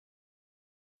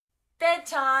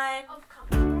Bedtime. Oh, come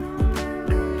on.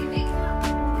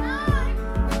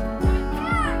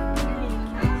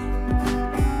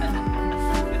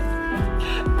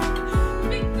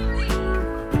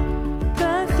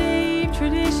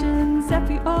 Traditions that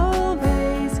we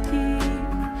always keep.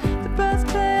 The birds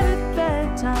played at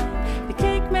bedtime, the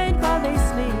cake made while they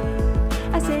sleep.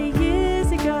 I say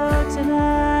years ago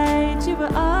tonight you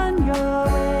were on your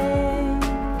way.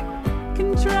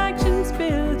 Contractions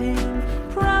building,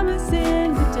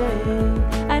 promising the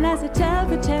day. And as I tell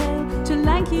the tale to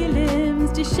lanky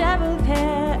limbs, dishevelled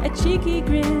hair, a cheeky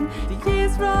grin, the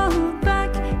years roll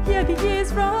back, yeah, the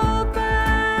years roll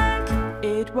back.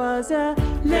 It was a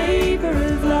labor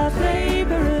of love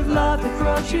that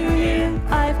brought you here.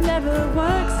 I've never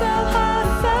worked so hard,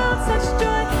 felt such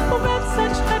joy, or wept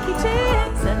such happy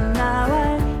tears. And now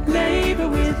I labor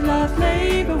with love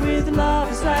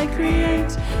as I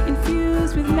create,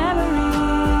 infused with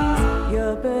memories,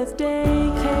 your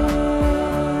birthday cake.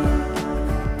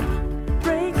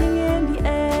 Breaking in the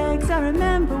eggs, I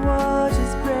remember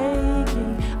waters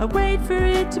breaking. I wait for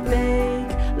it to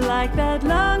bake, like that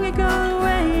long ago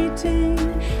waiting.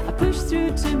 I push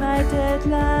through to my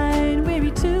deadline,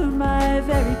 weary to my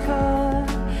very core.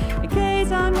 I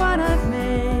gaze on what I've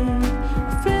made,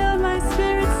 I feel my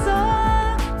spirit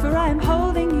soar. For I am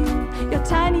holding you, your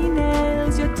tiny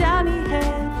nails, your downy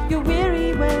hair, your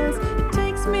weary wails. It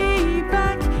takes me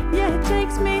back, yeah, it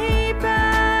takes me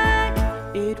back.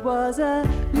 It was a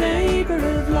labor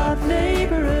of love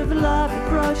that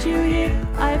brought you here.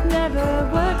 I've never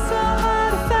worked so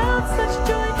hard, I felt such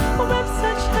joy, or wept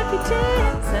such happy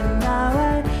tears. And now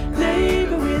I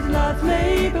labor with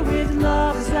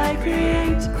love as I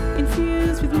create,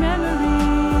 infused with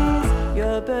memories,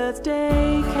 your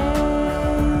birthday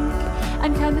cake.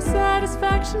 And can the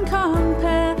satisfaction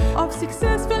compare of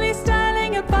successfully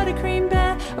styling a buttercream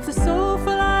bear, of the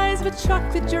soulful eyes of a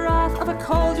chocolate giraffe, of a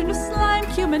cauldron of slime,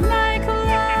 maniacal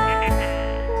laugh?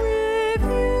 With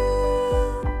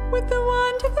you, with the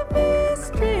wonder, the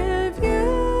mystery of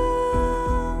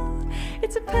you.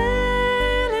 It's a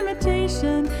pale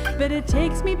imitation, but it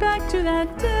takes me back to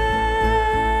that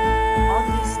day. On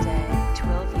this day,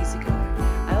 12 years ago,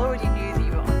 I already knew that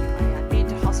you were on your way. I'd been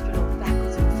to hospital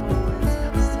backwards and forwards, and I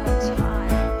was so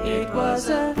tired. It was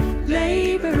a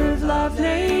labor of love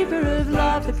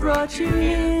that brought you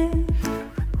here.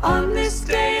 On this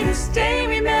day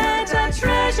we met, I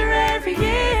treasure every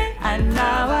year. And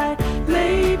now I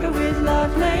labor with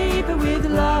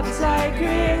love as I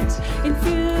create,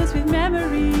 infused with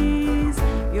memories,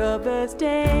 your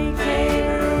birthday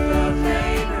cake.